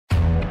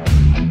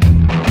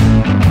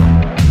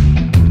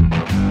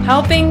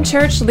helping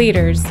church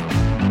leaders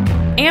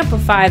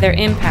amplify their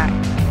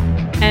impact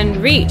and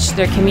reach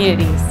their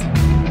communities.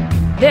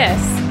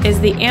 This is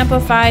the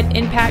Amplified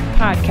Impact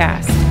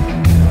Podcast.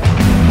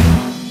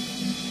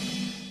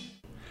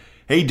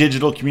 Hey,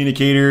 digital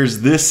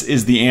communicators, this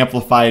is the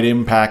Amplified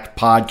Impact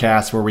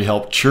Podcast where we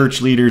help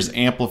church leaders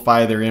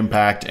amplify their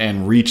impact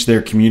and reach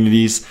their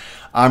communities.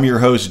 I'm your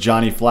host,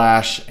 Johnny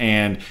Flash,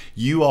 and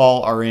you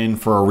all are in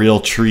for a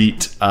real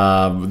treat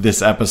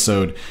this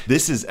episode.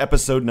 This is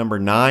episode number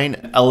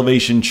 9,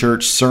 Elevation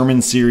Church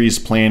Sermon Series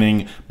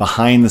Planning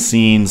Behind the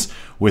Scenes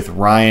with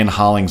Ryan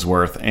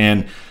Hollingsworth.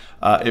 And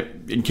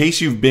in case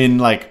you've been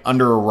like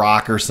under a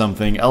rock or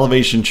something,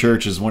 Elevation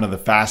Church is one of the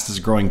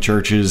fastest growing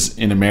churches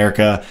in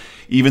America.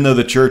 Even though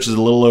the church is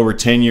a little over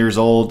 10 years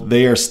old,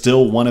 they are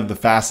still one of the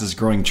fastest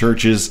growing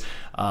churches.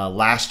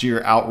 Last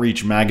year,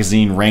 Outreach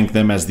Magazine ranked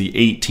them as the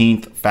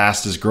 18th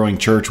fastest growing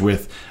church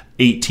with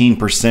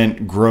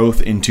 18%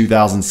 growth in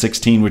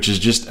 2016, which is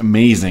just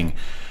amazing.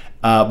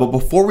 But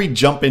before we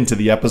jump into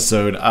the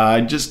episode,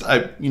 I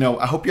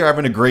hope you're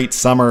having a great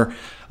summer.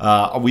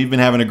 We've been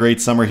having a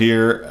great summer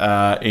here.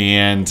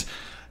 And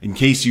in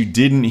case you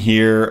didn't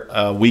hear,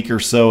 a week or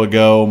so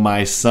ago,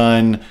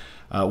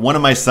 one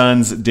of my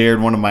sons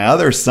dared one of my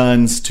other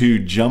sons to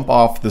jump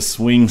off the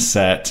swing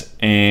set.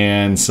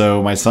 And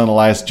so my son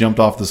Elias jumped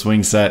off the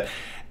swing set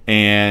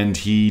and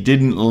he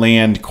didn't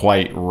land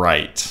quite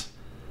right.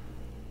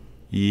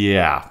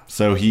 Yeah,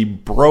 so he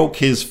broke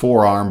his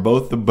forearm,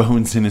 both the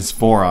bones in his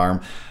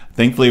forearm.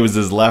 Thankfully it was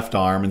his left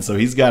arm. And so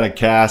he's got a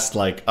cast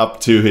like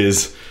up to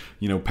his,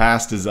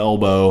 past his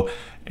elbow.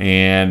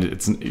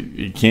 And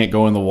he can't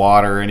go in the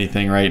water or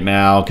anything right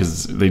now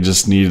because they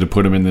just needed to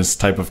put him in this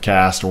type of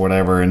cast or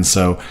whatever. And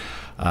so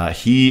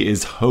he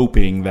is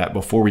hoping that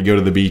before we go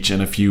to the beach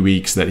in a few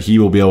weeks that he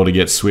will be able to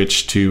get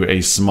switched to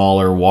a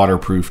smaller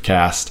waterproof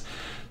cast.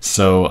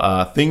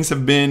 So things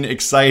have been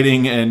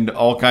exciting and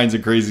all kinds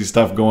of crazy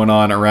stuff going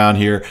on around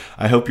here.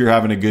 I hope you're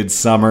having a good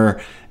summer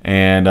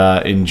and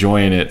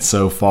enjoying it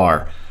so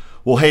far.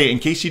 Well, hey, in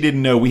case you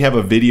didn't know, we have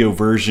a video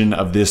version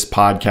of this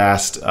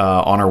podcast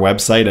on our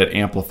website at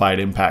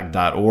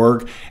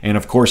amplifiedimpact.org. And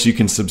of course, you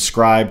can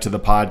subscribe to the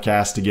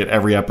podcast to get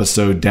every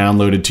episode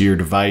downloaded to your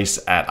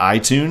device at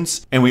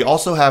iTunes. And we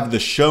also have the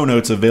show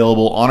notes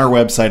available on our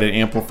website at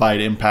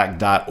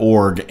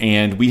amplifiedimpact.org.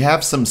 And we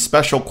have some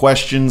special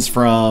questions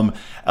from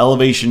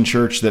Elevation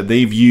Church that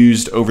they've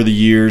used over the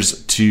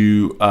years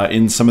to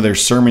in some of their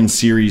sermon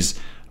series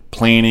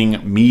planning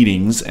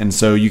meetings, and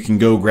so you can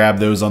go grab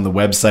those on the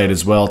website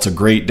as well. It's a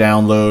great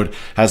download,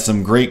 has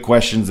some great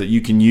questions that you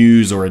can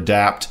use or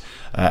adapt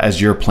as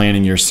you're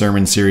planning your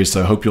sermon series, so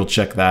I hope you'll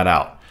check that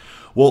out.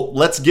 Well,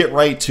 let's get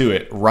right to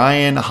it.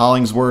 Ryan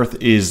Hollingsworth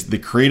is the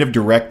creative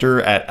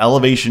director at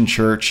Elevation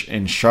Church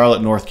in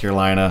Charlotte, North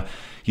Carolina.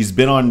 He's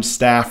been on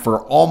staff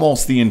for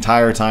almost the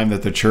entire time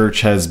that the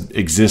church has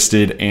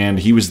existed, and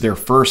he was their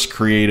first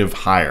creative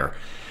hire.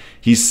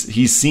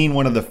 He's seen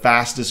one of the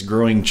fastest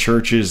growing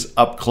churches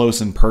up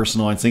close and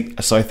personal. I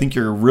think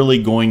you're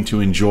really going to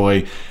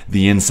enjoy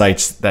the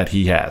insights that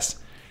he has.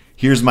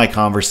 Here's my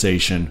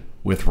conversation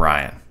with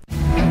Ryan.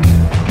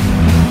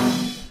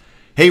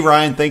 Hey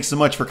Ryan, thanks so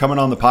much for coming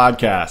on the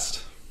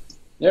podcast.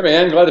 Yeah,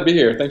 man, glad to be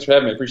here. Thanks for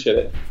having me. Appreciate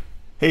it.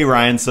 Hey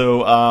Ryan,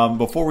 so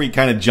before we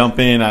kind of jump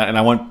in, and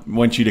I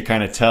want you to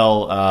kind of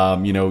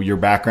tell your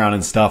background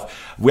and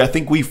stuff. I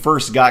think we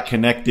first got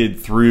connected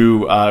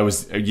through it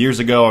was years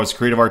ago. I was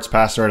creative arts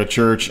pastor at a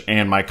church,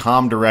 and my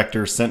comm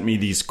director sent me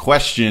these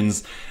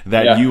questions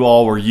that you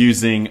all were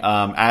using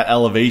at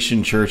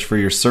Elevation Church for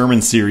your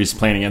sermon series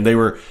planning, and they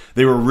were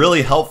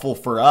really helpful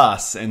for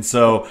us. And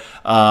so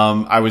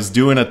I was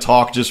doing a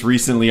talk just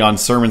recently on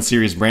sermon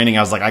series branding.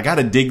 I was like, I got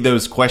to dig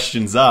those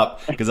questions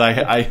up because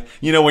I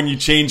when you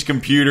change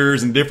computers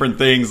and different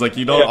things, like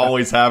you don't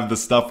always have the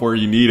stuff where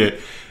you need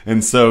it.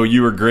 And so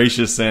you were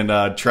gracious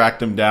and tracked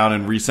them down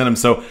and resent them.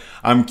 So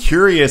I'm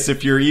curious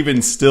if you're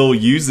even still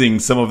using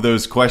some of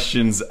those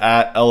questions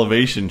at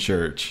Elevation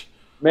Church.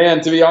 Man,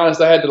 to be honest,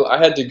 I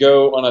had to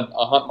go on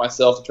a hunt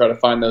myself to try to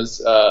find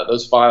those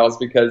files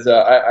because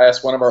I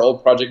asked one of our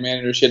old project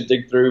managers, she had to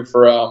dig through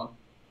for a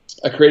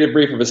creative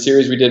brief of a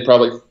series we did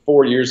probably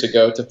 4 years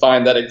ago to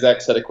find that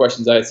exact set of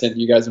questions I had sent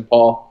you guys and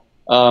Paul.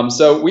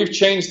 So we've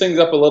changed things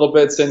up a little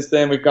bit since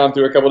then. We've gone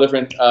through a couple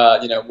different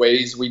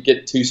ways we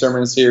get to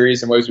sermon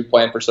series and ways we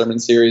plan for sermon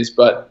series.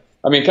 But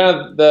I mean, kind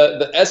of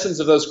the essence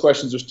of those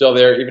questions are still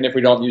there, even if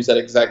we don't use that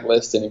exact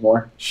list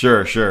anymore.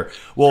 Sure.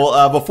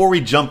 Well, before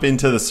we jump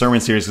into the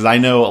sermon series, because I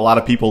know a lot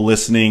of people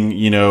listening,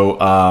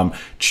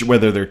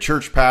 whether they're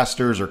church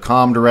pastors or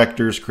comm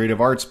directors, creative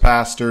arts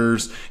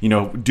pastors,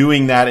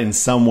 doing that in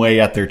some way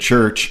at their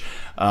church.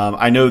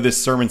 I know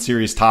this sermon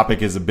series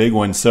topic is a big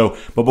one.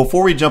 But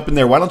before we jump in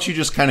there, why don't you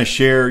just kind of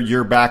share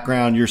your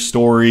background, your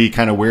story,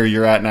 kind of where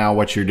you're at now,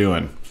 what you're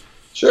doing?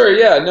 Sure.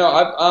 Yeah. No,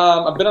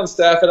 I've been on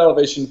staff at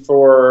Elevation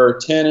for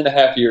 10 and a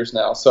half years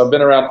now. So I've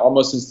been around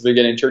almost since the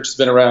beginning. Church has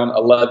been around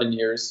 11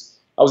 years.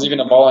 I was even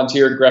a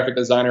volunteer graphic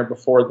designer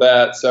before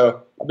that.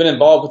 So I've been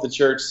involved with the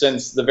church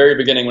since the very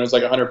beginning when it was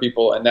like 100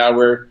 people. And now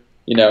we're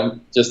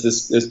just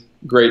this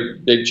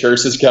great big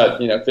church that's got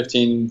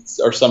 15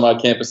 or some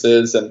odd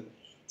campuses, and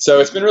so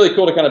it's been really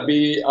cool to kind of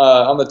be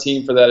on the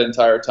team for that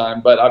entire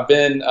time. But I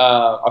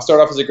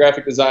started off as a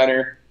graphic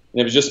designer,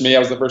 and it was just me. I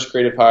was the first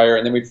creative hire,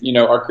 and then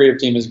our creative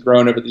team has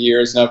grown over the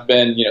years, and I've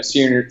been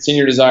senior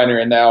designer,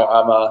 and now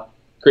I'm a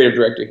creative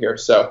director here.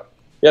 So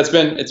yeah,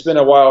 it's been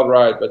a wild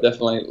ride, but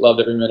definitely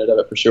loved every minute of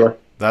it for sure.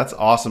 That's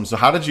awesome. So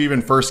how did you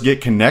even first get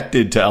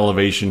connected to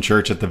Elevation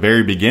Church at the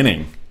very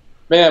beginning?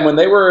 Man, when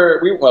we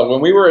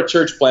were a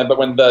church plant, but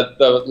when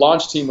the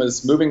launch team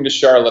was moving to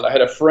Charlotte, I had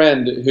a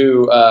friend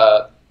who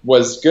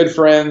was good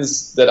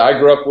friends that I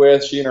grew up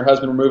with. She and her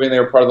husband were moving. They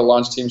were part of the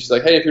launch team. She's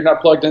like, hey, if you're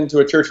not plugged into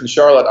a church in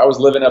Charlotte, I was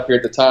living up here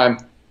at the time,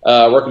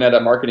 working at a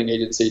marketing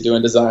agency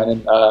doing design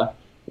and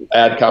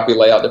ad copy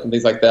layout, different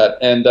things like that.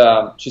 And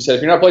she said,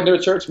 if you're not plugged into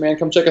a church, man,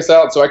 come check us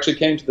out. So I actually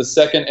came to the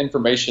second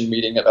information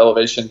meeting of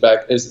Elevation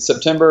back is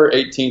September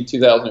 18,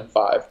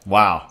 2005.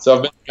 Wow. So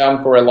I've been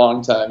around for a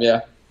long time,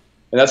 yeah.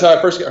 And that's how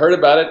I first heard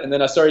about it. And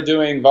then I started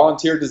doing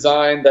volunteer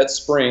design that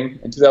spring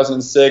in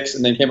 2006,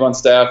 and then came on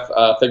staff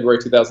February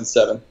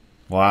 2007.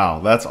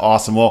 Wow, that's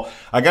awesome. Well,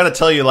 I got to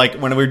tell you, like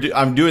when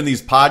I'm doing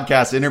these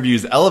podcast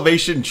interviews,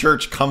 Elevation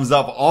Church comes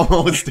up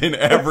almost in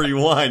every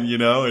one,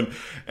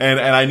 and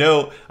I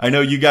know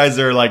you guys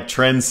are like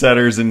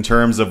trendsetters in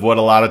terms of what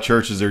a lot of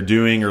churches are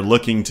doing or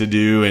looking to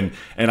do, and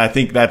I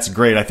think that's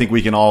great. I think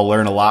we can all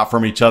learn a lot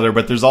from each other.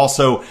 But there's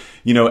also,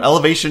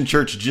 Elevation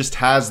Church just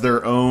has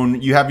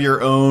you have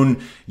your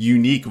own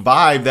unique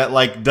vibe that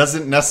like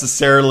doesn't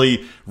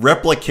necessarily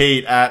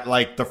replicate at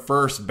like the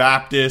First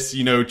Baptist,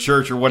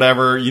 church or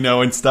whatever,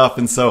 and stuff.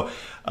 And so,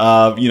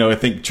 I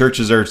think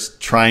churches are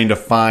trying to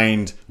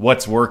find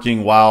what's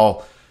working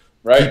while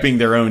keeping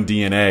their own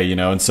DNA,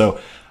 and so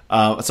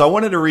I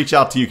wanted to reach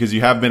out to you because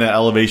you have been at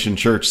Elevation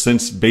Church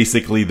since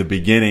basically the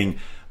beginning.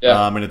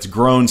 Yeah. And it's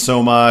grown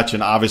so much.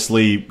 And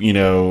obviously,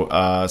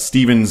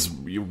 Stephen's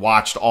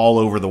watched all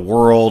over the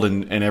world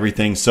and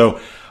everything. So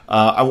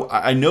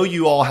I know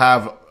you all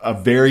have a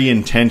very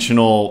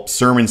intentional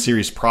sermon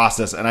series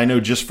process. And I know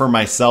just for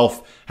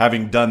myself,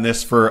 having done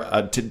this for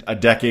a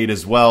decade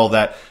as well,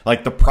 that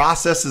like the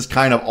process is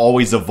kind of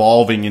always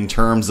evolving in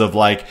terms of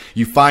like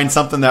you find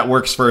something that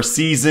works for a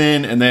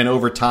season and then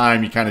over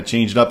time you kind of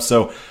change it up.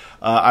 So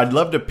I'd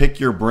love to pick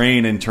your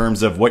brain in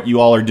terms of what you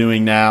all are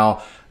doing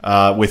now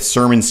with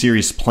sermon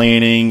series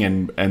planning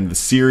and the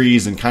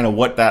series and kind of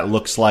what that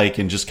looks like,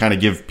 and just kind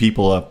of give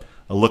people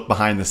a look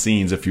behind the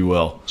scenes, if you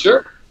will.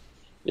 Sure.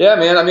 Yeah,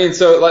 man. I mean,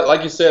 so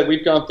like you said,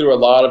 we've gone through a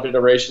lot of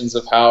iterations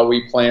of how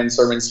we plan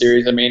sermon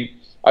series. I mean,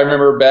 I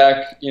remember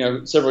back,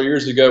 several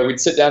years ago, we'd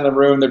sit down in the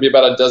room, there'd be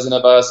about a dozen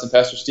of us and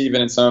Pastor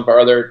Stephen and some of our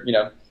other,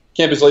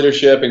 campus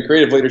leadership and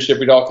creative leadership,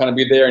 we'd all kind of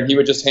be there, and he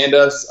would just hand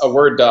us a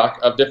Word doc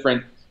of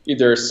different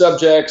either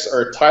subjects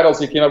or titles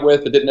he came up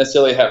with that didn't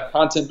necessarily have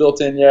content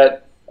built in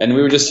yet. And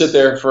we would just sit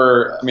there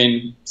for,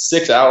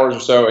 6 hours or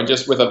so, and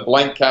just with a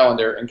blank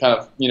calendar and kind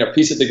of,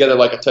 piece it together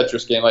like a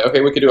Tetris game. Like,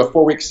 okay, we could do a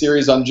 4-week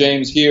series on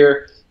James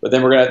here, but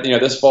then we're going to,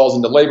 this falls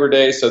into Labor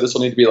Day, so this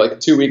will need to be like a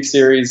 2-week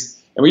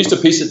series. And we used to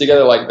piece it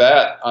together like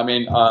that.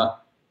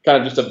 Kind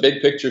of just a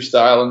big picture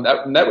style.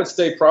 And that would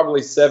stay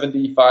probably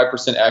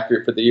 75%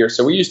 accurate for the year.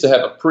 So we used to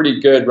have a pretty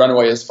good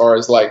runway as far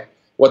as like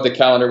what the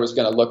calendar was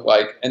going to look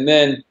like. And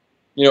then,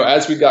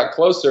 as we got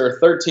closer,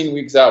 13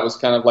 weeks out was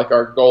kind of like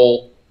our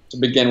goal to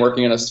begin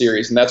working on a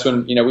series. And that's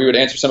when, we would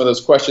answer some of those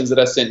questions that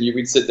I sent you.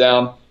 We'd sit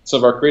down, some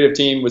of our creative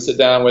team would sit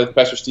down with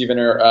Pastor Stephen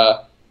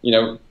or,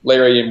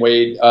 Larry and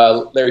Wade.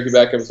 Larry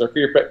Hubecka was our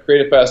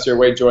creative pastor,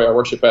 Wade Joy, our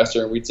worship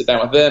pastor, and we'd sit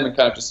down with them and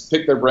kind of just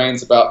pick their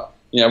brains about,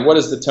 what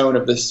is the tone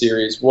of this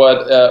series?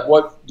 What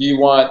do you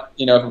want,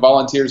 if a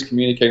volunteer is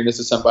communicating this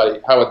to somebody,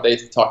 how would they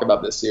talk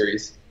about this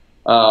series?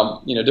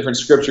 Different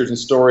scriptures and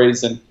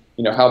stories, and,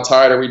 how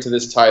tied are we to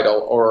this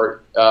title?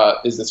 Or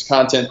is this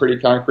content pretty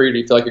concrete? Do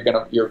you feel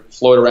like you're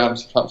float around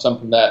some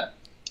from that?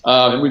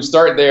 And we'd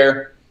start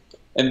there.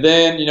 And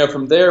then,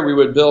 from there, we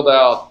would build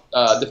out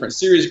different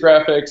series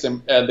graphics,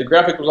 and the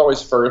graphic was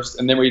always first,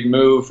 and then we'd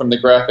move from the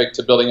graphic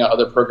to building out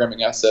other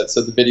programming assets,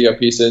 so the video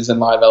pieces and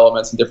live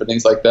elements and different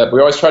things like that. But we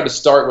always tried to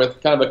start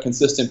with kind of a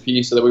consistent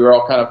piece so that we were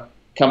all kind of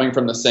coming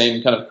from the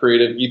same kind of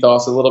creative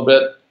ethos a little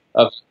bit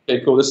of,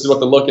 okay, cool, this is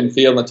what the look and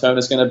feel and the tone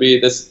is going to be.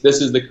 This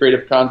is the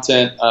creative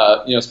content,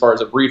 as far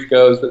as a brief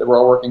goes that we're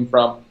all working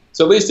from.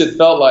 So at least it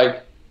felt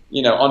like,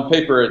 on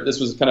paper, this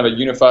was kind of a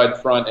unified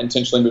front,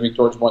 intentionally moving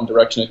towards one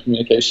direction of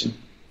communication.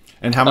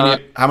 And how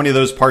many of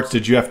those parts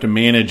did you have to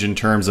manage in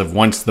terms of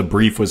once the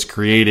brief was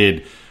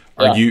created?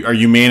 Are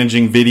you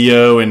managing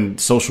video and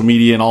social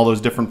media and all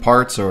those different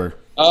parts, or?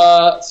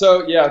 Now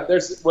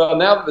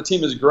that the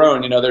team has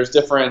grown, there's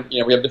different,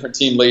 we have different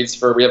team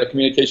leads we have a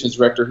communications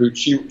director who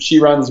she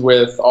runs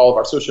with all of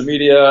our social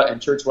media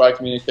and church-wide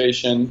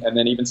communication, and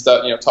then even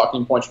stuff,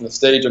 talking points from the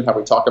stage on how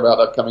we talk about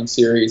upcoming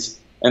series.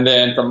 And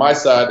then from my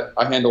side,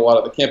 I handle a lot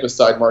of the campus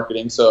side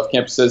marketing. So if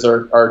campuses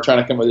are trying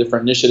to come with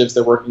different initiatives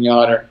they're working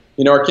on, or,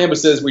 our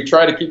campuses, we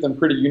try to keep them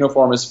pretty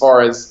uniform as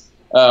far as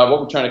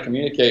what we're trying to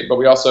communicate, but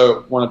we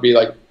also want to be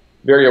like,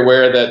 very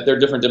aware that there are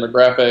different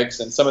demographics,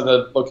 and some of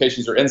the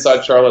locations are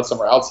inside Charlotte,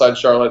 some are outside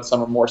Charlotte,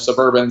 some are more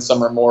suburban,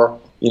 some are more,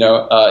 in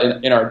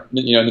our,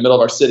 in the middle of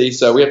our city.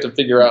 So we have to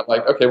figure out,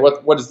 like, okay,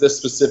 what is this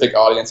specific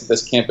audience at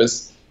this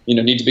campus,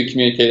 need to be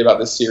communicated about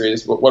this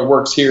series? What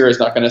works here is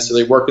not going to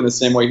necessarily work in the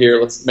same way here.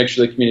 Let's make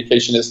sure the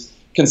communication is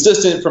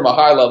consistent from a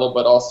high level,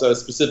 but also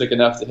specific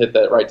enough to hit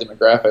that right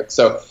demographic.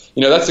 So,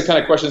 that's the kind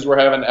of questions we're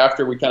having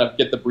after we kind of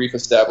get the brief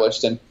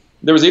established. And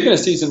there was even a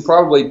season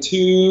probably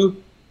 2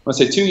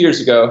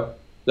 years ago.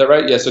 Is that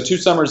right? Yeah. So 2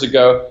 summers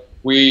ago,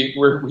 we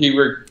were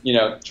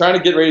trying to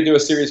get ready to do a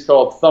series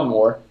called Thumb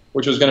War,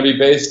 which was going to be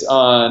based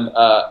on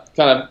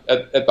kind of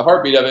at the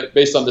heartbeat of it,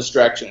 based on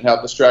distraction and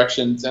how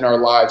distractions in our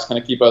lives kind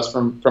of keep us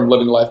from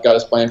living the life God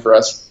has planned for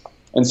us.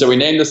 And so we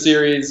named the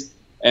series,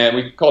 and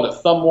we called it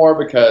Thumb War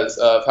because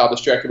of how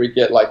distracted we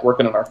get, like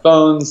working on our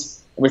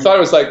phones. And we thought it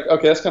was like,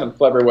 okay, that's kind of a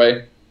clever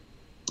way.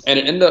 And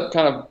it ended up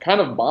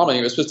kind of bombing.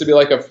 It was supposed to be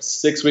like a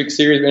 6-week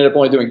series. We ended up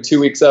only doing 2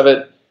 weeks of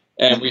it.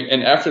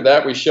 And after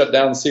that, we shut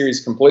down the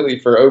series completely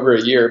for over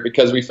a year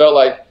because we felt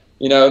like,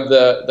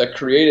 the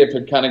creative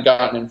had kind of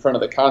gotten in front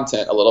of the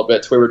content a little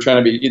bit, to where we were trying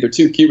to be either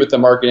too cute with the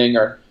marketing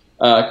or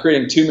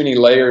creating too many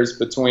layers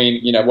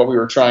between, what we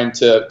were trying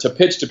to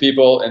pitch to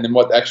people and then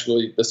what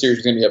actually the series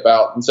was going to be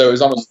about. And so it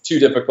was almost too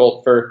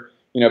difficult for,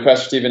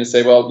 Pastor Stephen to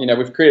say, well,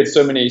 we've created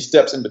so many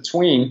steps in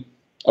between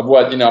of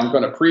what, I'm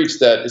going to preach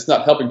that it's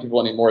not helping people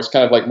anymore. It's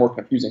kind of like more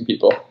confusing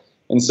people.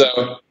 And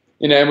so,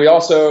 and we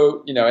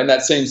also, in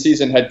that same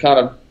season had kind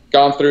of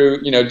gone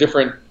through,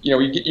 different,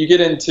 you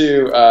get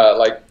into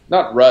like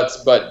not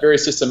ruts, but very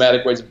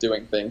systematic ways of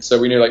doing things. So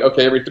we knew, like,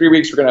 okay, every 3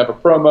 weeks we're going to have a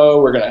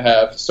promo. We're going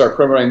to start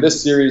promoting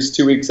this series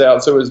 2 weeks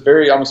out. So it was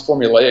very almost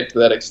formulaic to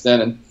that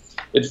extent. And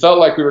it felt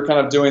like we were kind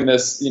of doing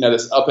this,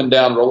 this up and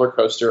down roller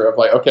coaster of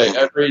like, okay,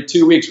 every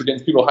 2 weeks we're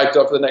getting people hyped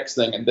up for the next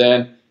thing. And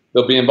then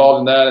they'll be involved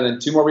in that. And then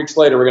 2 more weeks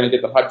later, we're going to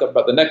get them hyped up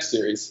about the next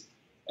series.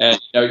 And,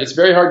 it's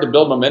very hard to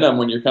build momentum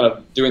when you're kind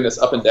of doing this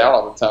up and down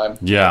all the time.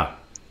 Yeah.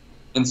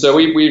 And so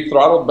we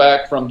throttled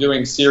back from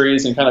doing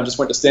series and kind of just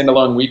went to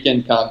standalone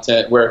weekend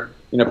content where,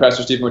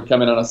 Pastor Stephen would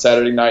come in on a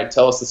Saturday night,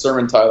 tell us the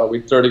sermon title.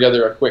 We'd throw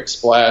together a quick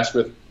splash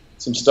with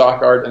some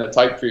stock art and a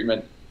type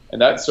treatment.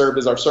 And that served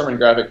as our sermon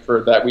graphic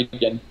for that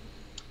weekend.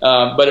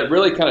 But it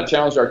really kind of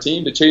challenged our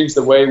team to change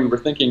the way we were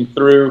thinking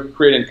through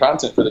creating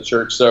content for the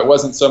church. So it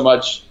wasn't so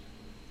much,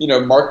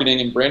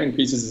 marketing and branding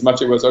pieces as much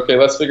as it was, okay,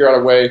 let's figure out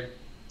a way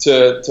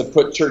to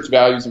put church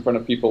values in front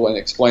of people and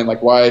explain,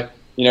 like, why,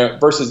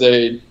 versus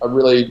a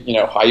really,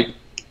 hype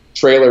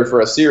trailer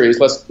for a series.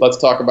 Let's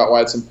talk about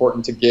why it's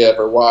important to give,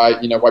 or why,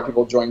 why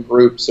people join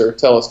groups, or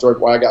tell a story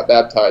of why I got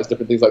baptized,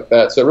 different things like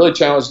that. So it really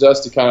challenged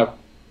us to kind of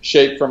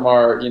shape from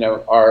our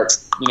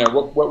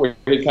what we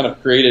had kind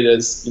of created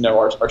as,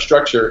 our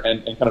structure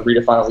and kind of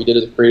redefine what we did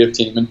as a creative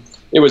team. And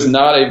it was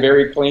not a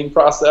very clean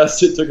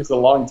process. It took us a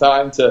long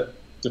time to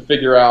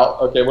figure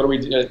out, okay, what do we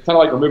do? It's kind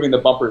of like removing the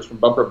bumpers from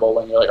bumper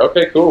bowling. You're like,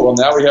 okay, cool. Well,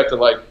 now we have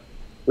to,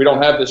 we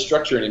don't have this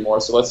structure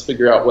anymore. So let's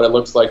figure out what it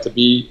looks like to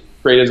be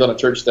creatives on a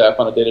church staff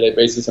on a day-to-day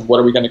basis, and what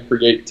are we going to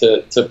create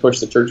to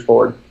push the church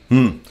forward.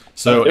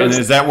 So, and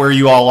is that where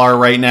you all are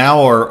right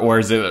now, or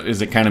is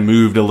it kind of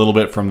moved a little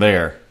bit from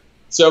there?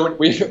 So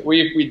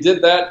we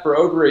did that for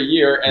over a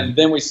year, and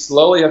then we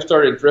slowly have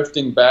started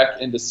drifting back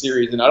into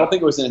series. And I don't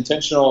think it was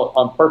intentional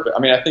on purpose.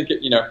 I mean, I think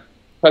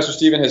Pastor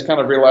Stephen has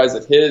kind of realized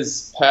that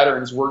his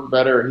patterns work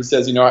better. He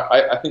says,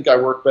 I think I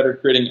work better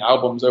creating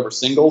albums over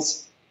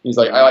singles. He's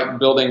like, I like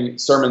building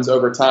sermons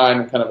over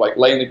time and kind of like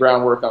laying the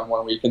groundwork on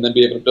 1 week and then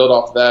be able to build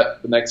off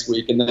that the next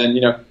week. And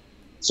then,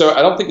 so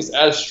I don't think it's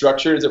as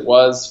structured as it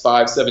was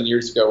 5-7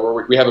 years ago,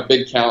 where we have a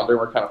big calendar and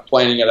we're kind of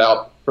planning it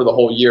out for the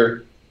whole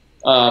year.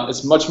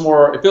 It's much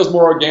more, it feels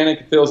more organic.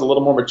 It feels a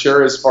little more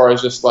mature as far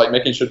as just like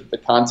making sure that the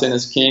content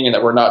is king and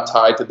that we're not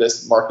tied to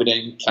this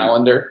marketing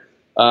calendar.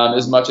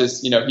 As much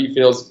as, he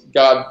feels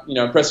God,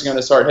 impressing on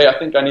his heart, hey, I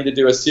think I need to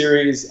do a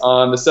series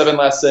on the 7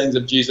 last sayings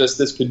of Jesus.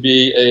 This could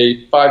be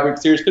a 5-week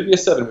series, could be a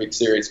 7-week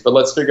series, but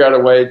let's figure out a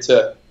way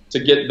to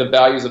get the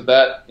values of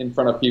that in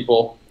front of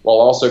people while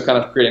also kind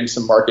of creating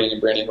some marketing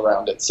and branding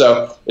around it.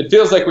 So it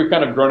feels like we've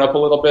kind of grown up a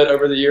little bit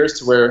over the years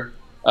to where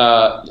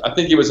I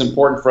think it was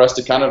important for us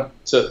to kind of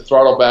to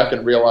throttle back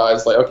and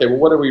realize, like, okay, well,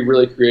 what are we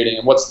really creating,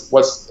 and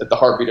what's at the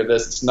heartbeat of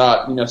this? It's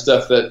not,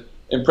 stuff that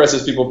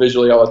impresses people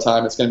visually all the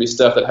time. It's going to be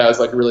stuff that has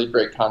like really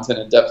great content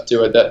and depth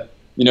to it that,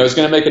 is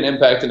going to make an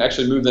impact and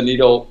actually move the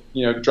needle,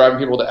 driving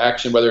people to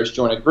action, whether it's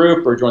join a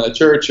group or join the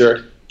church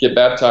or get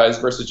baptized,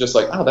 versus just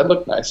like, oh, that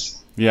looked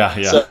nice. Yeah.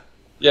 So,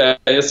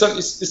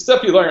 it's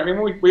stuff you learn. I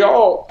mean, we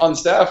all on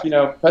staff,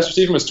 Pastor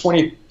Stephen was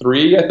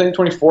 23, I think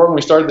 24 when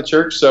we started the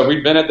church. So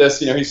we've been at this,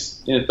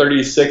 he's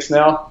 36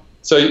 now.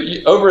 So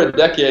over a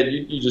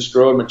decade, you just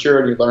grow and mature,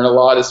 and you learn a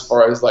lot as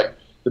far as like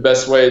the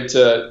best way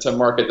to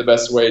market, the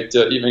best way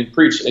to even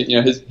preach.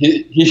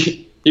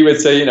 He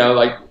would say,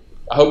 like,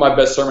 I hope my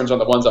best sermons are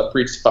the ones I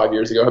preached 5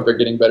 years ago. I hope they're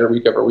getting better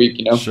week over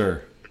week,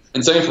 Sure.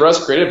 And same for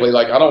us creatively.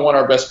 Like, I don't want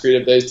our best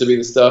creative days to be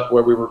the stuff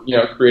where we were,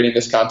 creating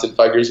this content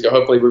 5 years ago.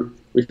 Hopefully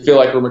we feel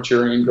like we're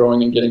maturing and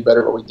growing and getting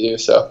better at what we do.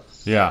 So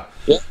yeah,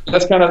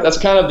 that's kind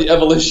of the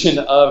evolution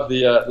of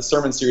the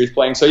sermon series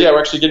playing. So yeah, we're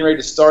actually getting ready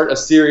to start a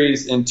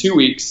series in 2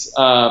 weeks,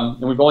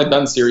 and we've only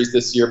done series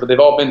this year, but they've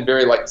all been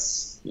very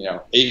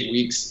 8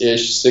 weeks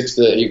ish, 6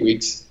 to 8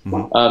 weeks.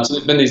 Mm-hmm. So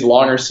there's been these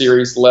longer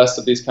series, less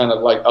of these kind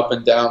of like up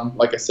and down,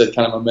 like I said,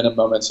 kind of momentum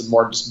moments, and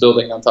more just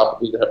building on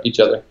top of each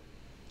other.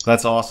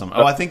 That's awesome.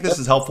 Oh, I think this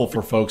is helpful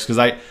for folks because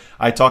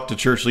I talk to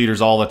church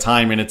leaders all the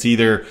time, and it's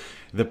either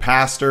the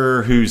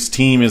pastor whose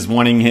team is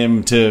wanting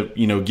him to,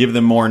 give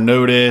them more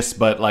notice,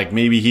 but like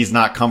maybe he's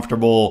not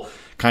comfortable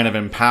kind of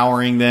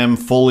empowering them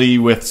fully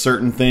with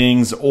certain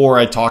things. Or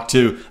I talk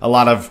to a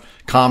lot of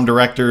comm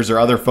directors or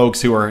other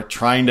folks who are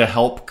trying to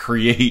help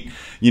create,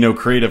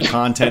 creative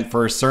content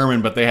for a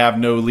sermon, but they have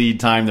no lead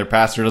time. Their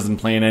pastor doesn't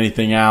plan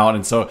anything out.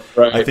 And so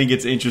right. I think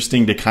it's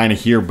interesting to kind of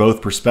hear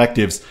both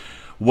perspectives.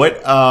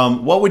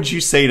 What would you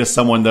say to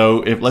someone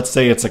though, if let's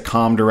say it's a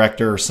comm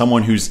director or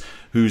someone who's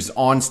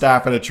on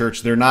staff at a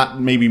church, they're not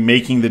maybe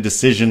making the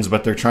decisions,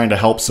 but they're trying to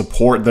help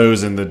support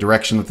those in the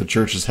direction that the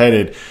church is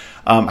headed.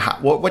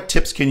 What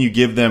tips can you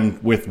give them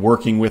with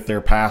working with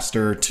their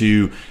pastor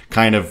to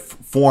kind of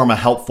form a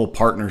helpful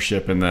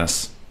partnership in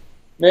this?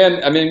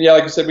 Man, I mean, yeah,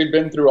 like you said, we've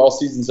been through all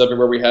seasons of it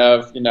where we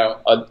have,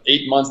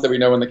 8 months that we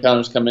know when the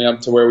calendar's coming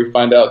up to where we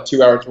find out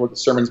 2 hours before the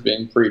sermon's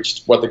being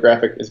preached, what the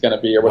graphic is going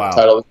to be or what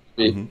the title is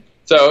going to be. Mm-hmm.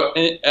 So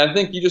and I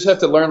think you just have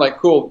to learn,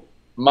 cool,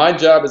 my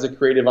job as a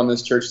creative on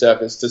this church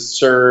staff is to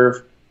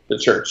serve the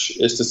church,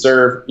 is to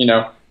serve,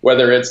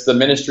 whether it's the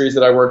ministries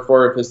that I work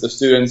for, if it's the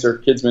students or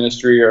kids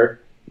ministry or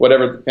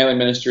whatever, the family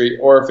ministry,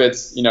 or if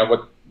it's,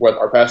 what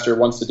our pastor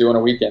wants to do on a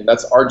weekend.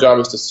 That's our job,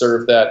 is to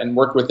serve that and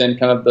work within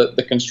kind of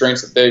the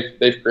constraints that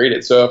they've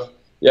created. So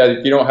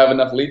if you don't have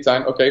enough lead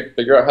time, okay,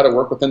 figure out how to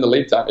work within the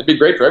lead time. It'd be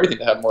great for everything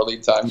to have more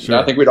lead time. Sure.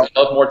 I think we'd all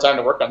love more time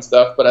to work on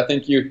stuff, but I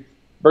think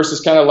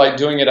versus kind of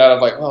doing it out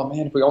of oh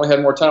man, if we only had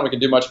more time, we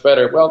could do much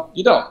better. Well,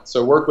 you don't.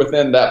 So work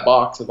within that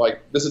box of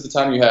this is the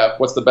time you have.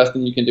 What's the best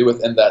thing you can do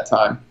within that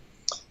time?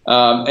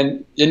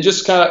 And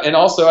just kind of, and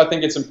also I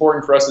think it's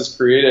important for us as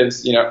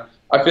creatives,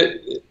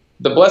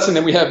 the blessing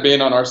that we have being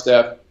on our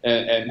staff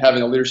and having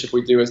the leadership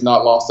we do is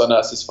not lost on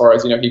us, as far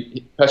as,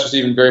 Pastor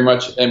Stephen very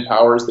much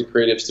empowers the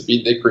creatives to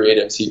be the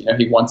creatives.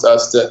 He wants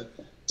us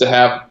to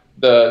have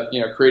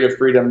the creative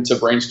freedom to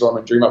brainstorm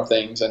and dream up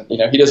things, and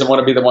he doesn't want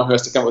to be the one who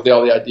has to come up with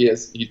all the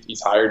ideas.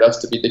 He's hired us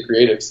to be the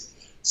creatives.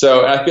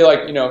 So, and I feel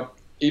like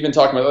even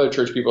talking with other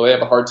church people, they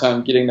have a hard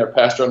time getting their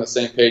pastor on the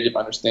same page of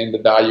understanding the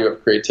value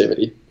of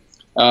creativity.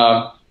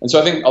 And so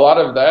I think a lot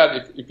of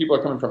that, if people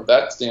are coming from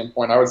that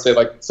standpoint, I would say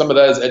some of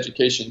that is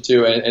education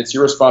too, and it's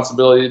your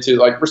responsibility to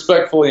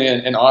respectfully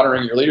and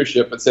honoring your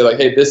leadership, but say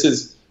hey, this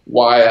is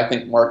why I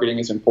think marketing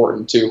is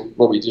important to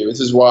what we do. This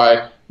is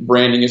why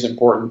branding is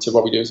important to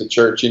what we do as a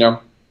church.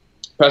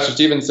 Pastor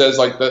Stephen says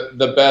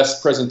the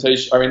best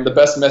presentation, the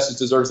best message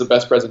deserves the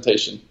best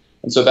presentation.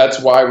 And so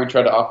that's why we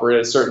try to operate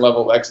at a certain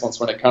level of excellence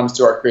when it comes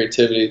to our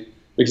creativity,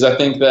 because I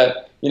think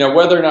that,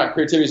 whether or not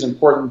creativity is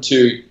important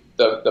to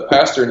the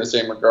pastor in the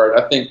same regard,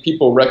 I think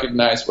people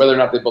recognize whether or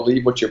not they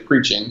believe what you're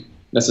preaching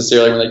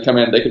necessarily when they come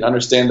in. They can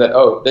understand that,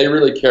 they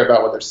really care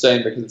about what they're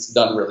saying because it's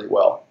done really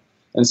well.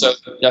 And so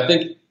I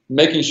think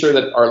making sure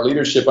that our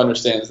leadership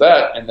understands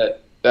that, and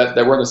that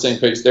we're on the same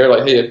page there,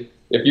 hey,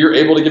 if you're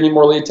able to give me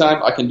more lead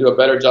time, I can do a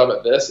better job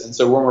at this. And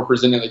so when we're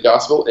presenting the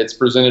gospel, it's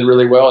presented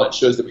really well and it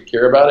shows that we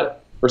care about it,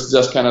 versus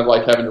just kind of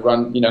having to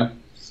run,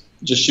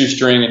 just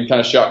shoestring and kind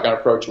of shotgun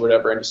approach or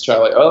whatever, and just try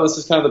this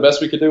is kind of the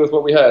best we could do with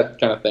what we had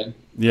kind of thing.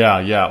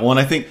 Yeah. Well, and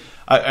I think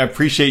I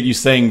appreciate you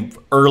saying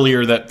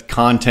earlier that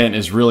content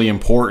is really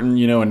important,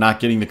 and not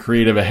getting the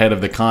creative ahead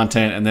of the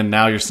content. And then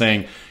now you're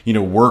saying,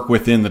 work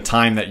within the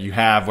time that you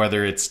have,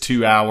 whether it's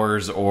 2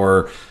 hours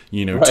or,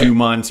 right, 2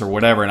 months or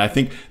whatever. And I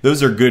think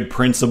those are good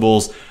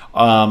principles.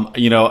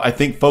 I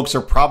think folks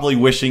are probably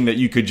wishing that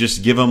you could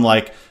just give them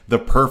the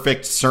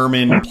perfect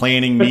sermon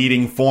planning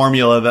meeting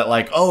formula that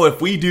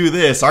if we do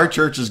this, our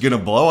church is going to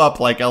blow up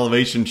like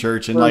Elevation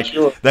Church. And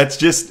sure, that's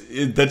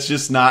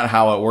just not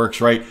how it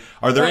works. Right.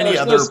 Are there any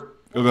other,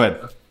 go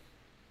ahead.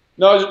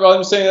 No,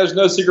 I'm saying there's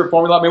no secret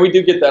formula. I mean, we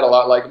do get that a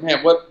lot.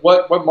 Man,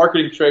 what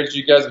marketing trades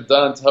you guys have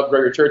done to help grow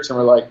your church? And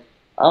we're I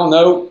don't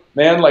know,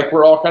 man,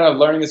 we're all kind of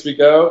learning as we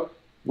go.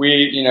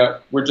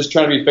 We're just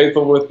trying to be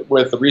faithful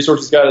with the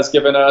resources God has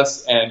given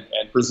us and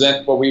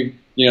present what we,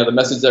 the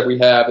message that we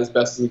have as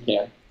best as we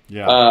can.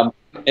 Yeah.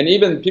 And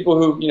even people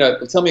who,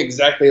 tell me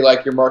exactly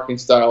your marketing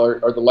style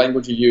or the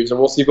language you use, or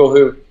we'll see people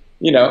who,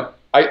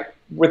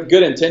 with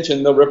good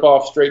intention, they'll rip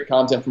off straight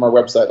content from our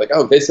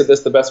website. They said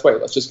this the best way.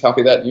 Let's just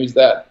copy that and use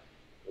that.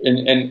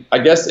 And I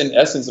guess in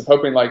essence of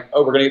hoping we're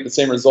going to get the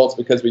same results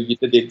because we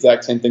did the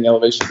exact same thing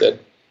Elevation did.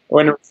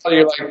 When in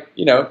reality,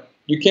 you're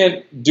you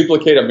can't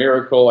duplicate a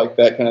miracle like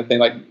that kind of thing.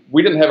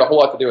 We didn't have a whole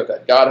lot to do with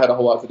that. God had a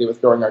whole lot to do with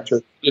growing our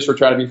church. We just were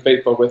trying to be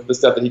faithful with the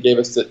stuff that he gave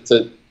us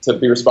to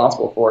be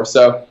responsible for.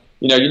 So,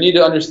 you need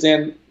to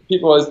understand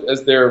people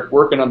as they're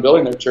working on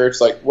building their church,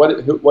 what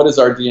is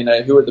our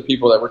DNA? Who are the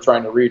people that we're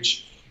trying to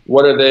reach?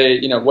 what are they,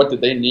 what do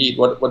they need?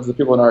 What do the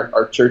people in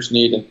our church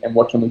need, and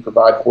what can we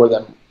provide for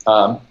them?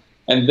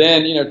 And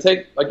then,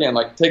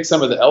 take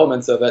some of the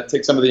elements of that,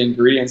 take some of the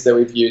ingredients that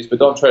we've used, but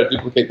don't try to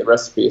duplicate the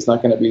recipe. It's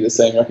not going to be the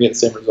same. You're not going to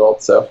get the same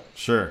results. So,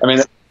 sure. I mean,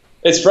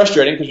 it's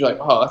frustrating because you're like,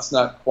 oh, that's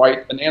not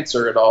quite an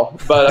answer at all.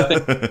 But I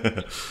think,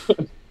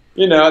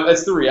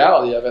 that's the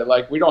reality of it.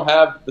 Like, we don't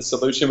have the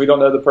solution. We don't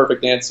know the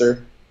perfect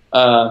answer.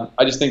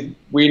 I just think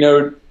we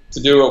know to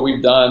do what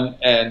we've done.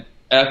 And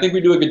I think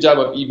we do a good job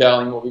of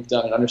evaluating what we've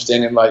done and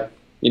understanding,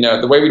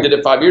 the way we did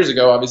it 5 years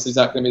ago, obviously is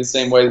not going to be the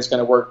same way that's going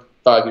to work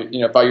 5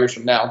 years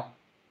from now.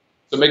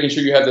 So making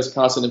sure you have this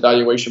constant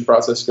evaluation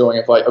process going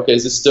of okay,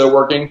 is this still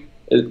working?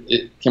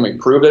 Can we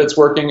prove that it's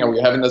working? Are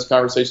we having those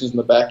conversations in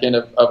the back end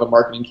of a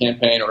marketing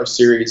campaign or a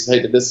series?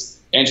 Hey, did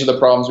this answer the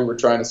problems we were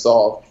trying to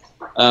solve?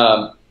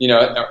 Or you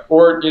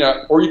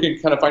can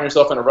kind of find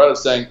yourself in a rut of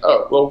saying,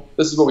 oh, well,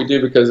 this is what we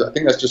do because I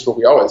think that's just what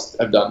we always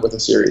have done with a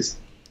series.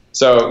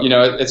 So,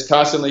 it's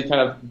constantly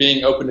kind of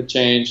being open to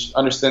change,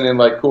 understanding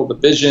the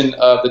vision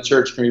of the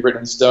church can be written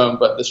in stone,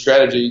 but the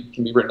strategy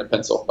can be written in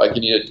pencil. You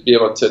need to be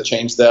able to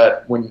change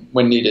that when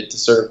needed to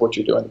serve what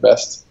you're doing the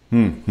best.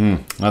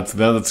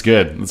 That's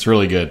good. That's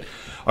really good.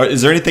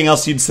 Is there anything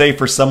else you'd say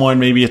for someone,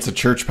 maybe it's a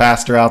church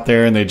pastor out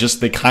there and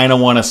they kind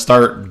of want to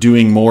start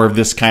doing more of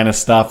this kind of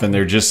stuff and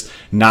they're just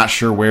not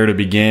sure where to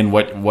begin?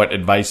 What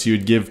advice you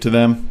would give to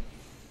them?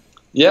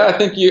 Yeah, I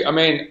think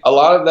a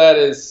lot of that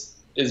is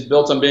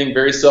built on being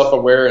very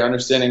self-aware and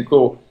understanding,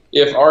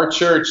 if our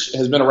church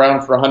has been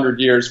around for 100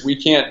 years,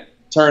 we can't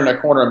turn a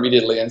corner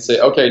immediately and say,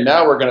 okay,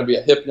 now we're going to be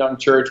a hip young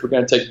church. We're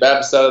going to take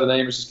Baptist out of the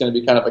name. It's just going to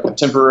be kind of a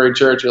contemporary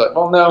church. You're like,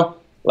 well, no,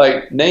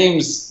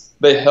 names,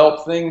 they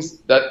help things.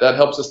 That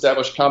helps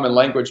establish common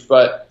language,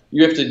 but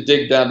you have to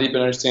dig down deep and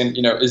understand,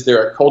 is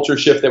there a culture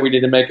shift that we need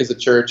to make as a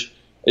church?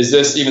 Is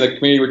this even the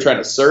community we're trying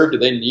to serve? Do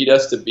they need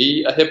us to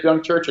be a hip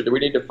young church, or do we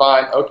need to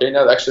find, okay,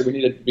 no, actually we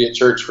need to be a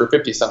church for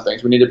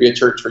 50-somethings. We need to be a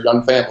church for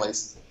young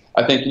families.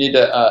 I think you need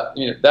to,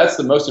 that's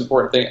the most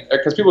important thing,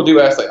 because people do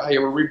ask, hey,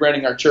 we're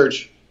rebranding our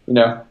church, and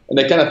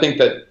they kind of think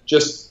that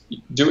just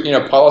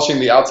polishing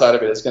the outside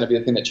of it is going to be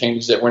the thing that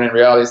changes it. When in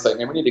reality, it's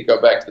we need to go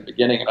back to the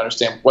beginning and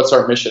understand what's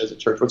our mission as a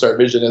church, what's our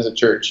vision as a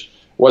church,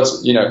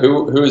 what's,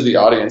 who is the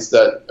audience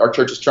that our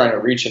church is trying to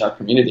reach in our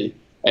community.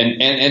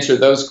 And answer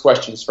those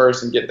questions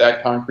first and get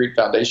that concrete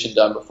foundation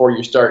done before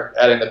you start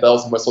adding the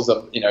bells and whistles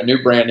of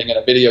new branding and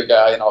a video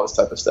guy and all this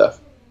type of stuff.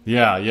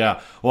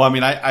 Yeah. Well,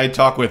 I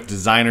talk with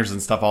designers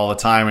and stuff all the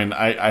time, and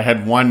I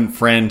had one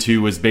friend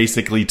who was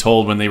basically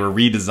told when they were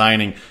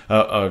redesigning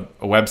a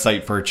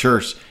website for a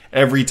church,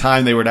 every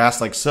time they would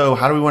ask so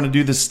how do we want to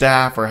do the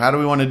staff, or how do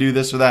we want to do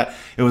this or that,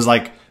 it was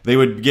they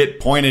would get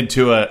pointed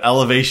to a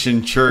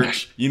Elevation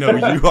Church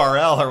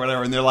URL or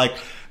whatever, and they're like,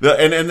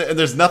 and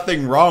there's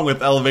nothing wrong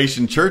with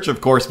Elevation Church,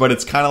 of course, but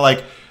it's kind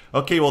of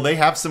okay, well, they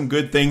have some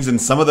good things,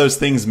 and some of those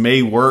things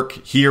may work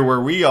here where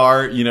we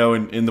are,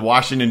 in the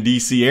Washington,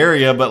 D.C.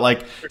 area,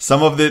 but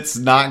some of it's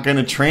not going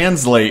to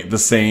translate the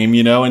same,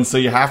 and so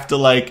you have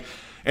to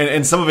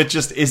and some of it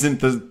just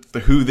isn't the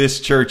who this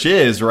church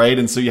is, right?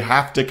 And so you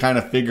have to kind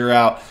of figure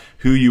out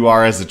who you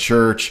are as a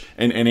church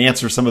and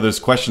answer some of those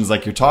questions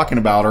like you're talking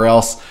about, or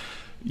else,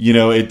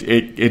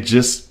 it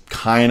just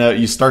kind of,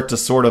 you start to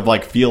sort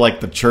of feel like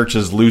the church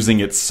is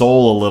losing its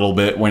soul a little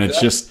bit when it's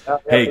just,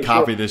 hey,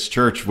 copy this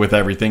church with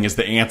everything is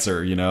the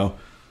answer,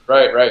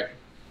 Right.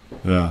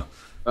 Yeah.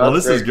 Well,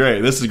 this is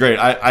great. This is great.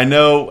 I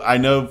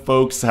know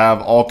folks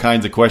have all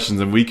kinds of questions,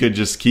 and we could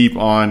just keep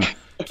on,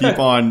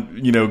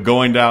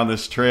 going down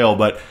this trail,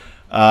 but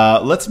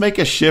let's make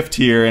a shift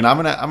here, and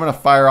I'm gonna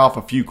fire off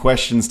a few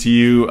questions to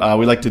you.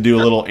 We like to do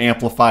a little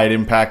amplified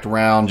impact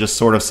round, just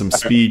sort of some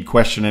speed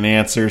question and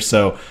answer.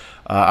 So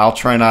I'll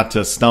try not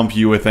to stump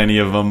you with any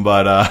of them,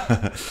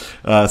 but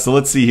so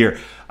let's see here.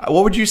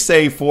 What would you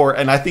say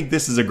and I think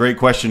this is a great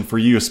question for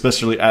you,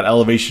 especially at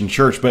Elevation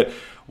Church, but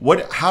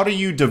how do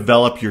you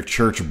develop your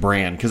church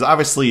brand? Because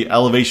obviously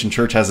Elevation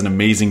Church has an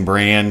amazing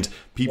brand.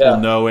 People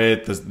know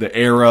it, the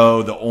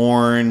arrow, the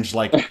orange,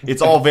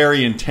 it's all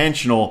very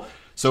intentional.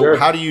 So Sure.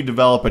 How do you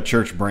develop a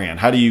church brand?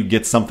 How do you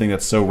get something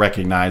that's so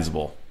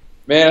recognizable?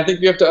 Man, I think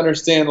you have to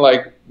understand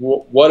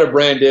what a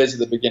brand is at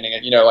the beginning.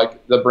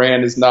 The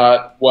brand is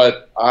not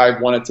what I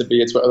want it to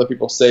be. It's what other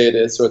people say it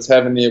is. So it's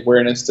having the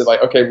awareness to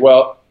okay,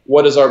 well,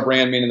 what does our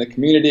brand mean in the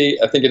community?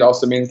 I think it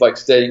also means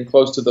staying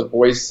close to the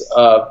voice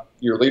of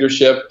your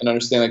leadership and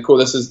understanding, cool,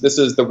 this is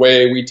the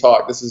way we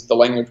talk. This is the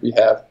language we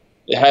have.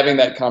 Having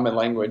that common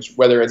language,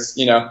 whether it's,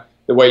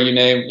 the way you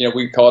name,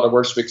 we call it a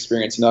worship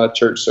experience, not a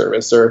church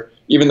service, or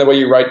even the way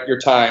you write your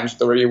times,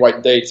 the way you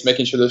write dates,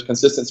 making sure there's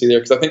consistency there.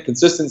 Because I think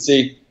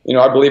consistency,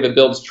 I believe it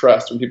builds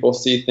trust when people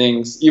see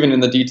things, even in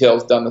the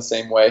details, done the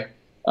same way.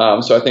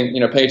 So I think,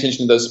 paying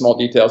attention to those small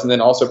details, and then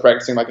also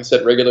practicing, like I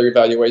said, regular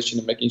evaluation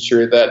and making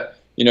sure that,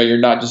 you're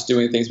not just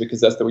doing things because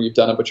that's the way you've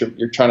done it, but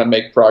you're trying to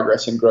make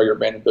progress and grow your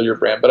brand and build your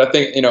brand. But I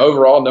think,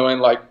 overall,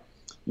 knowing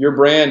your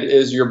brand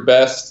is your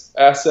best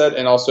asset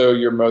and also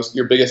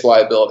your biggest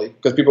liability,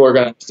 because people are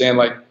going to understand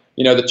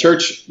the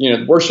church,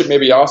 worship may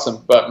be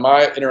awesome, but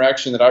my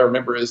interaction that I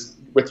remember is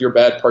with your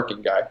bad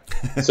parking guy.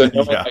 So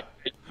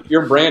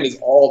your brand is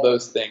all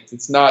those things.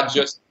 It's not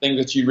just things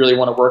that you really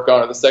want to work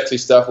on or the sexy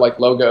stuff like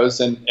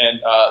logos and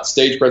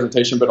stage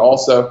presentation, but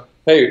also,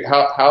 hey,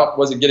 how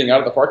was it getting out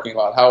of the parking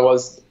lot? How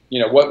was,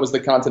 what was the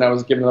content I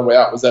was giving on the way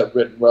out? Was that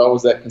written well?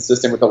 Was that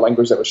consistent with the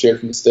language that was shared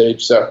from the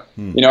stage? So,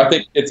 I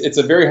think it's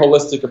a very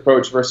holistic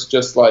approach versus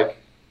just like,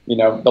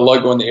 the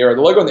logo in the era.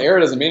 The logo in the era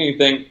doesn't mean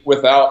anything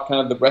without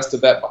kind of the rest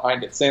of that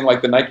behind it. Same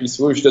like the Nike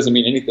swoosh doesn't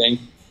mean anything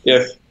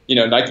if,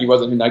 Nike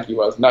wasn't who Nike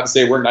was. Not to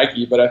say we're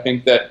Nike, but I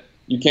think that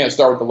you can't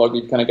start with the logo.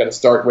 You kind of got to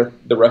start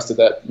with the rest of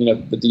that, the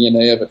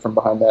DNA of it from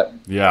behind that.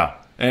 Yeah.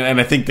 And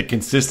I think the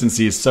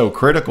consistency is so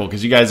critical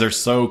because you guys are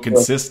so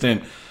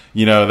consistent,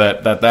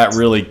 that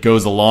really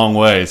goes a long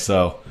way.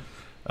 So,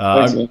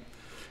 Thanks,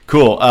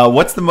 cool.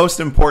 What's the most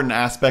important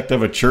aspect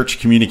of a church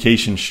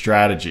communication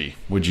strategy,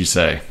 would you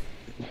say?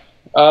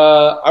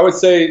 I would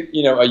say,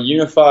 a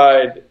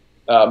unified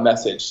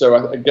message.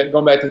 So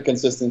going back to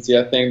consistency,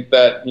 I think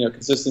that,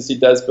 consistency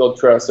does build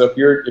trust. So if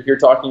you're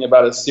talking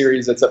about a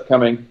series that's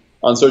upcoming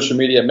on social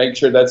media, make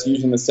sure that's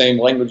using the same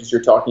language as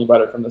you're talking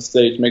about it from the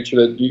stage. Make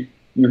sure that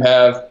you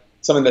have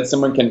something that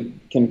someone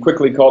can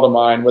quickly call to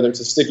mind, whether it's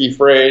a sticky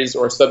phrase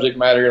or a subject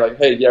matter. You're like,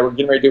 hey, yeah, we're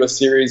getting ready to do a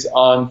series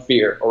on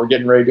fear, or we're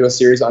getting ready to do a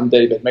series on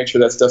David. Make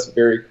sure that stuff's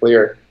very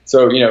clear.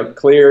 So,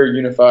 clear,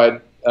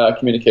 unified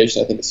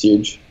communication, I think, is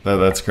huge.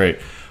 That's great.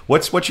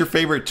 What's your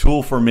favorite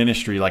tool for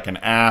ministry, like an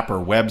app or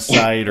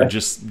website, or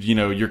just,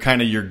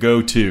 your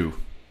go-to?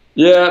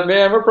 Yeah,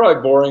 man, we're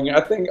probably boring.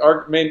 I think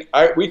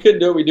we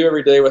couldn't do what we do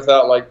every day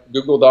without like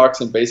Google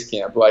Docs and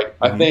Basecamp. Like,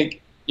 I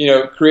think,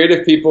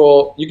 creative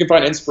people, you can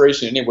find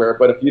inspiration anywhere,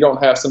 but if you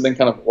don't have something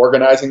kind of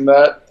organizing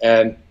that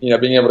and,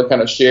 being able to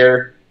kind of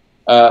share,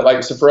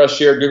 so for us,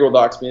 share Google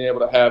Docs, being able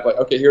to have like,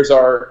 okay, here's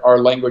our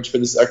language for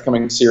this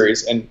upcoming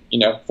series. And,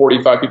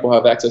 45 people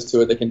have access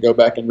to it. They can go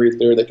back and read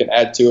through it. They can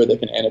add to it. They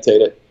can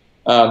annotate it.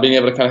 Being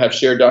able to kind of have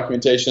shared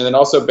documentation. And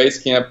also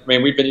Basecamp. I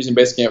mean, we've been using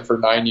Basecamp for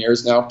 9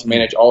 years now to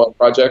manage all our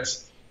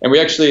projects. And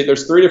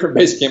there's 3 different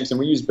Basecamps, and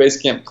we use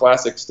Basecamp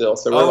Classic still.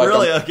 So we're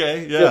really?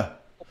 Okay, yeah.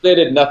 They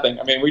did nothing.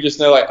 I mean, we just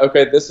know like,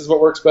 okay, this is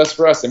what works best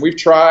for us. And we've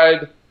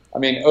tried,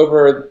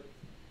 over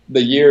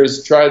the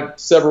years, tried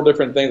several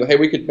different things. Like, hey,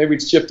 we could maybe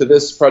shift to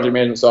this project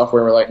management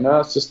software. And we're like,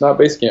 no, it's just not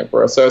Basecamp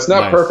for us. So it's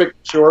not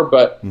perfect, sure,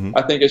 but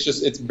I think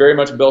it's very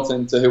much built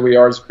into who we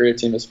are as a creative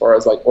team as far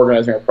as like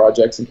organizing our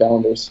projects and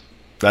calendars.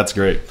 That's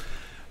great.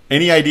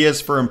 Any ideas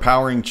for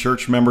empowering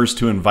church members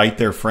to invite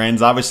their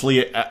friends?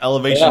 Obviously, at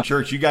Elevation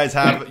Church, you guys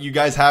have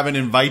an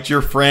invite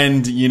your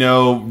friend,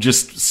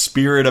 just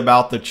spirit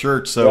about the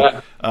church.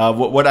 So,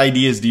 what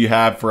ideas do you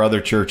have for other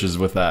churches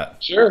with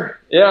that? Sure.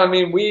 Yeah,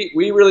 we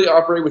really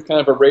operate with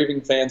kind of a raving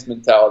fans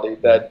mentality.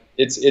 That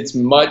it's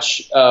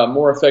much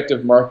more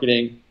effective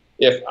marketing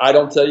if I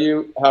don't tell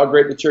you how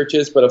great the church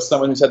is, but if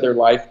someone who's had their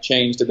life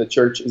changed at the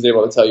church is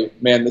able to tell you,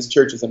 man, this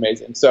church is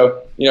amazing.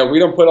 So, we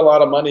don't put a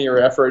lot of money or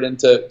effort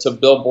into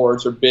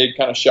billboards or big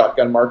kind of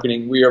shotgun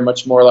marketing. We are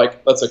much more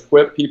like, let's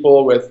equip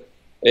people with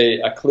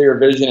a clear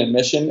vision and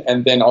mission,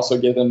 and then also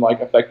give them like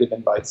effective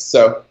invites.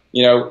 So,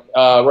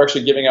 we're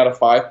actually giving out a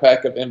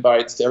 5-pack of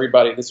invites to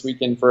everybody this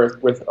weekend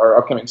with our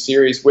upcoming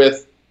series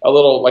with a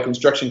little like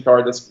instruction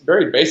card that's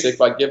very basic,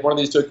 like give one of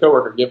these to a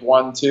coworker, give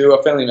one to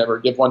a family member,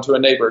 give one to a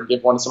neighbor,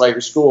 give one to somebody at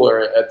your school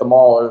or at the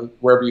mall or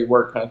wherever you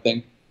work, kind of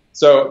thing.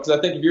 So, because I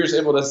think if you're just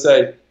able to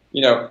say,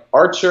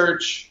 our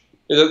church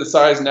is at the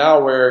size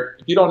now where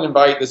if you don't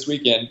invite this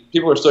weekend,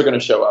 people are still going to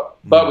show up.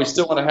 But we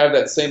still want to have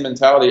that same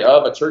mentality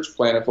of a church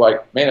plan of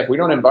like, man, if we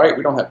don't invite,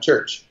 we don't have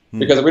church.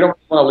 Because we don't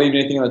want to leave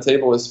anything on the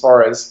table as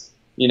far as,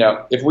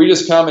 if we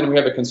just come and we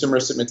have a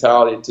consumeristic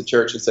mentality to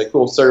church and say,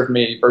 cool, serve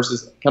me,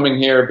 versus coming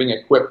here being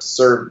equipped to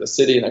serve the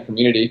city and the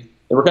community,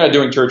 then we're kind of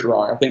doing church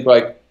wrong. I think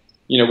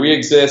we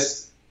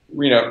exist,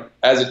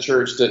 as a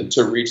church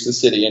to reach the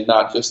city and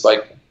not just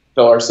like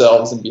fill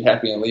ourselves and be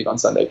happy and leave on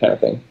Sunday kind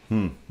of thing.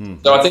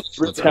 So I think it's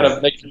really kind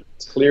of making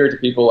it clear to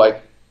people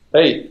like,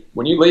 hey,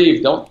 when you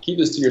leave, don't keep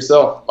this to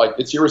yourself. Like,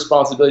 it's your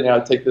responsibility now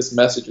to take this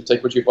message or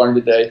take what you've learned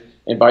today,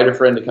 invite a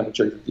friend to come to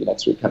church with you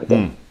next week kind of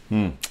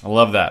thing. I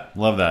love that.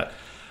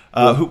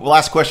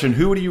 Last question.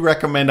 Who do you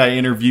recommend I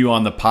interview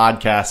on the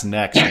podcast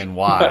next and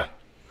why?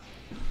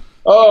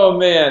 Oh,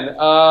 man.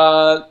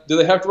 Do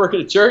they have to work at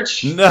a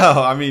church?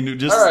 No,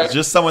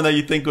 just someone that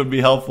you think would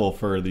be helpful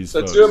for these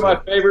folks. Two of my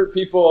favorite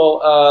people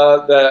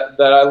that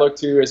I look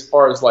to as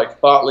far as like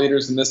thought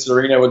leaders in this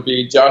arena would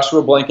be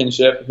Joshua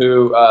Blankenship,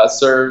 who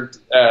served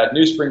at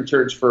New Spring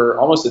Church for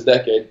almost a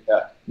decade,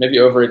 maybe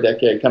over a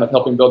decade, kind of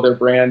helping build their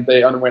brand.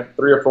 They underwent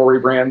 3 or 4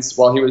 rebrands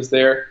while he was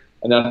there.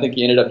 And then I think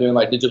he ended up doing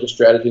like digital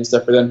strategy and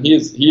stuff for them. He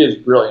is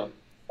brilliant.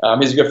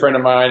 He's a good friend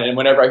of mine. And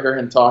whenever I hear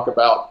him talk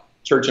about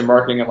church and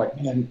marketing, I'm like,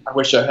 man, I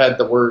wish I had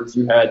the words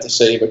you had to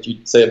say what you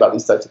say about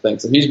these types of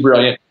things. So he's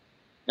brilliant.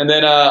 And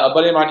then a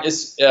buddy of mine,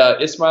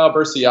 Ismail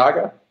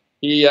Bursiaga.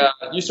 He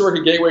used to work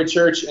at Gateway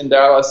Church in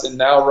Dallas and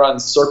now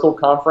runs Circle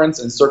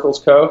Conference and Circles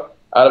Co.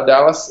 out of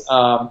Dallas.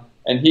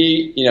 And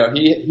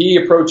he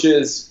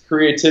approaches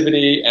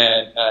creativity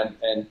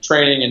and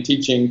training and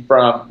teaching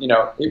from,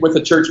 with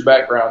a church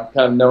background,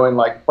 kind of knowing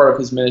like part of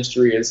his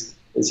ministry is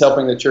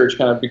helping the church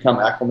kind of become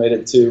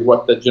acclimated to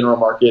what the general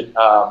market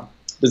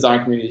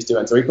design community is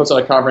doing. So he puts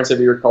on a conference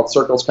every year called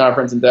Circles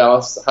Conference in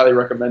Dallas. I highly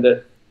recommend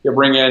it. He'll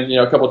bring in,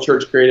 a couple of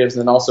church creatives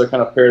and then also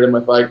kind of pair them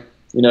with like,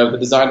 the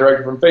design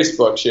director from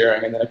Facebook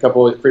sharing, and then a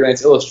couple of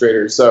freelance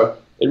illustrators. So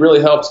it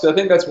really helps, because I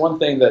think that's one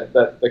thing that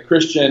the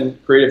Christian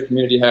creative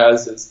community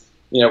has is,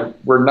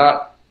 we're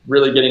not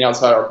really getting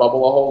outside our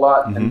bubble a whole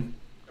lot. Mm-hmm. And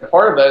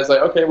part of that is like,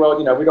 okay, well,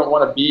 we don't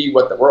want to be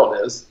what the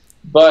world is,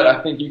 but I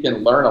think you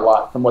can learn a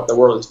lot from what the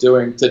world is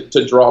doing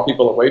to draw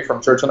people away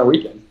from church on a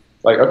weekend.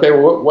 Like, okay,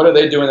 well, what are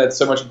they doing that's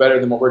so much better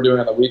than what we're doing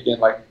on the weekend?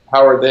 Like,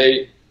 how are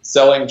they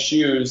selling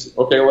shoes?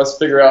 Okay, let's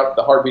figure out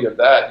the heartbeat of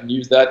that and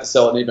use that to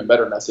sell an even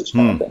better message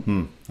kind of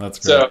thing. That's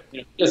great. So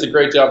he does a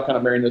great job kind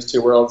of marrying those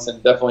two worlds,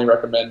 and definitely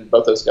recommend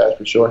both those guys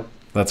for sure.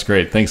 That's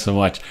great. Thanks so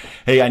much.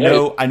 Hey, I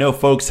know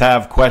folks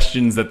have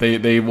questions that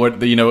they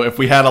would, if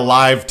we had a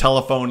live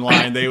telephone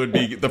line,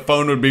 the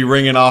phone would be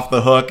ringing off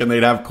the hook and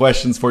they'd have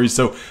questions for you.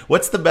 So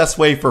what's the best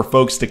way for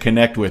folks to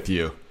connect with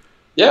you?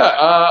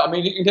 Yeah,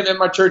 you can get me at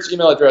my church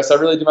email address. I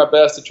really do my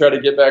best to try to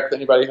get back to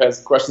anybody who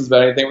has questions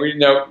about anything.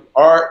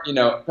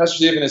 Pastor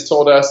Stephen has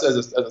told us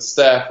as a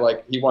staff,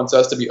 like he wants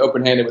us to be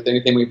open-handed with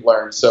anything we've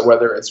learned. So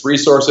whether it's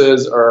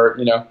resources or,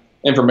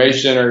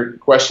 information or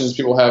questions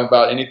people have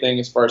about anything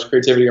as far as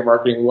creativity or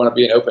marketing, we want to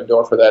be an open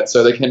door for that.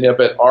 So they can hit me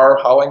up at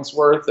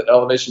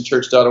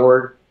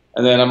rhollingsworth@elevationchurch.org.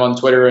 And then I'm on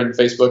Twitter and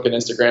Facebook and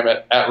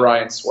Instagram at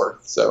Ryan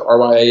Sworth. So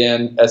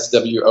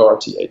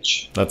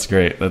RyanSworth. That's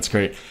great. That's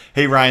great.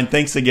 Hey, Ryan,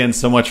 thanks again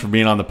so much for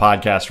being on the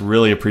podcast.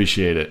 Really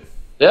appreciate it.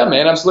 Yeah,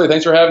 man, absolutely.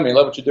 Thanks for having me.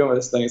 Love what you're doing with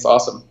this thing. It's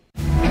awesome.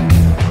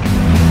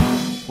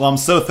 Well, I'm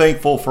so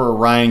thankful for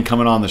Ryan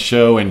coming on the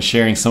show and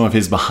sharing some of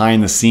his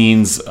behind the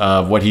scenes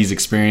of what he's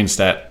experienced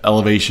at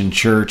Elevation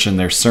Church and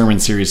their sermon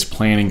series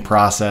planning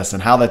process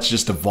and how that's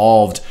just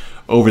evolved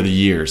over the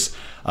years.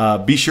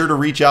 Be sure to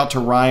reach out to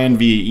Ryan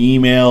via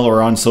email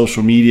or on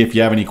social media if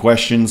you have any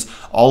questions.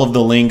 All of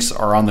the links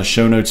are on the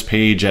show notes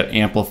page at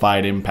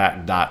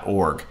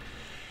amplifiedimpact.org.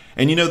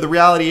 And the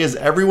reality is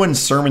everyone's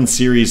sermon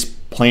series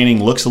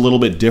planning looks a little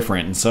bit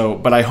different.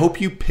 But I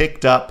hope you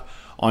picked up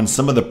on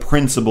some of the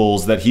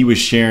principles that he was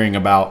sharing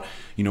about,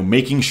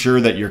 making sure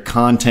that your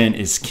content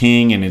is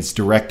king and it's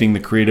directing the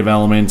creative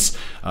elements,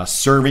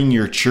 serving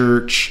your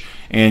church,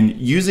 and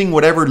using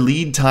whatever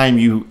lead time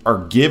you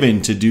are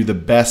given to do the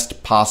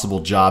best possible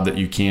job that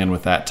you can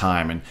with that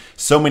time. And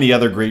so many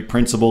other great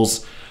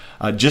principles.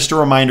 Just a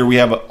reminder, we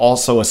have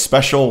also a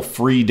special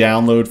free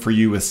download for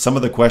you with some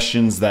of the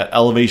questions that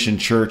Elevation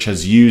Church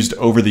has used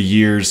over the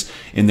years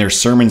in their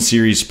sermon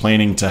series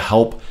planning to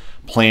help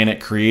plan it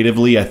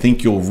creatively. I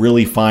think you'll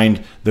really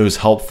find those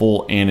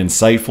helpful and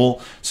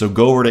insightful. So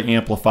go over to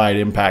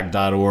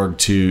amplifiedimpact.org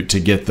to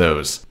get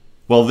those.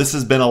 Well, this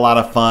has been a lot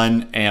of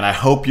fun, and I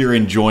hope you're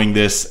enjoying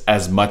this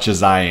as much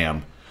as I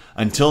am.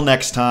 Until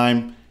next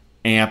time,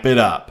 amp it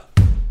up.